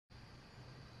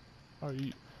Are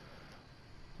you?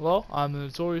 Hello, I'm the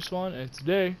Notorious One, and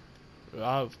today,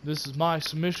 this is my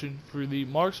submission for the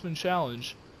Marksman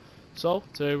Challenge. So,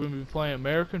 today we're going to be playing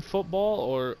American football,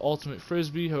 or Ultimate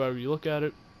Frisbee, however you look at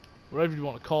it, whatever you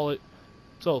want to call it.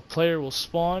 So, a player will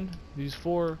spawn these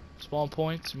 4 spawn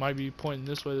points. You might be pointing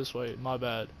this way, my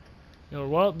bad.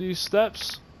 Run up these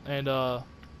steps, and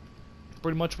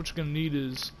pretty much what you're going to need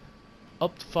is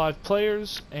up to 5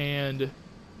 players, and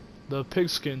the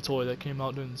pigskin toy that came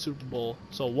out during the Super Bowl.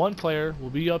 So one player will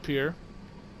be up here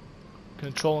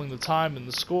controlling the time, and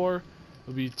the score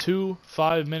will be 2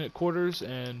 5-minute quarters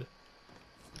and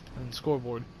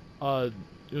scoreboard. You'll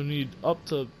need up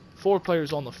to 4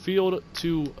 players on the field,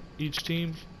 2 each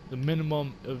team. The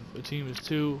minimum of a team is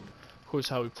 2, of course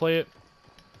how we play it.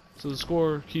 So the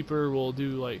scorekeeper will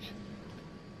do I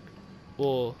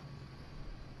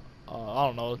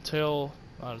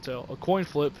don't know, a coin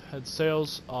flip, heads,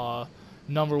 tails,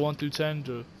 number 1 through 10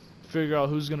 to figure out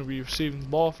who's going to be receiving the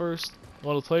ball first.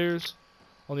 One of the players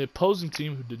on the opposing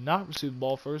team who did not receive the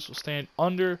ball first will stand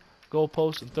under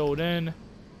goalpost and throw it in.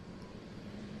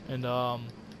 And no,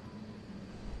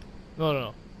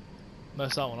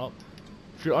 messed that one up.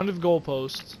 If you're under the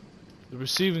goalpost, the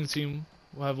receiving team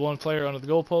will have 1 player under the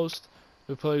goalpost.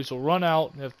 The players will run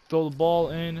out and have to throw the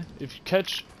ball in. If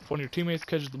one of your teammates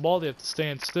catches the ball, they have to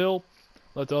stand still,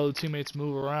 let the other teammates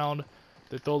move around.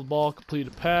 They throw the ball, complete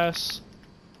a pass.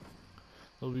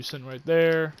 They'll be sitting right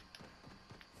there.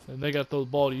 And they got to throw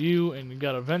the ball to you, and you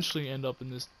got to eventually end up in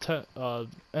this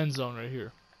end zone right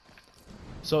here.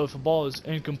 So if a ball is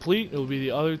incomplete, it will be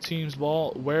the other team's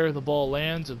ball where the ball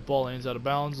lands. If the ball lands out of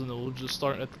bounds, then it will just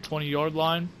start at the 20-yard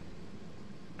line.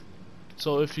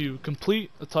 So if you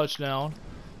complete a touchdown,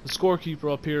 the scorekeeper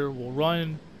up here will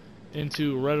run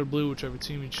into red or blue, whichever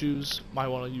team you choose. Might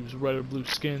want to use red or blue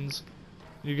skins.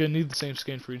 You're going to need the same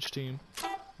skin for each team.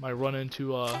 Might run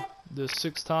into this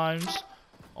 6 times.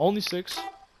 Only 6.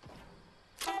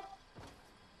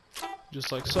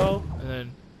 Just like so. And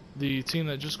then the team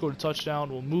that just scored a touchdown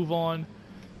will move on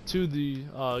to the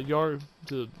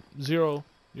 0-yard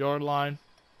line.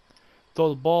 Throw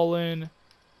the ball in.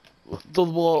 Throw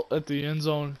the ball at the end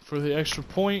zone for the extra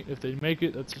point. If they make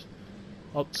it, that's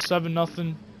up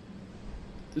 7-0.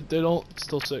 If they don't, it's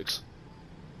still 6.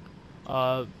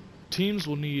 Teams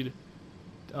will need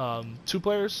 2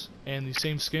 players and the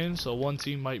same skin. So one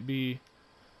team might be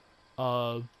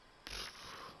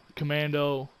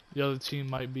Commando, the other team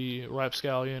might be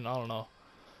Rapscallion, I don't know.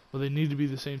 But they need to be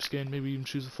the same skin. Maybe even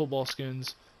choose the football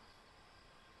skins.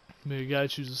 Maybe you gotta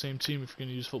choose the same team if you're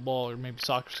gonna use football, or maybe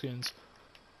soccer skins.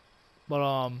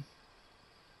 But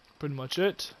pretty much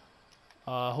it.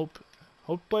 Hope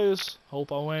to play this.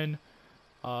 Hope I win.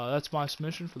 That's my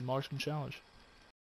submission for the Marksman Challenge.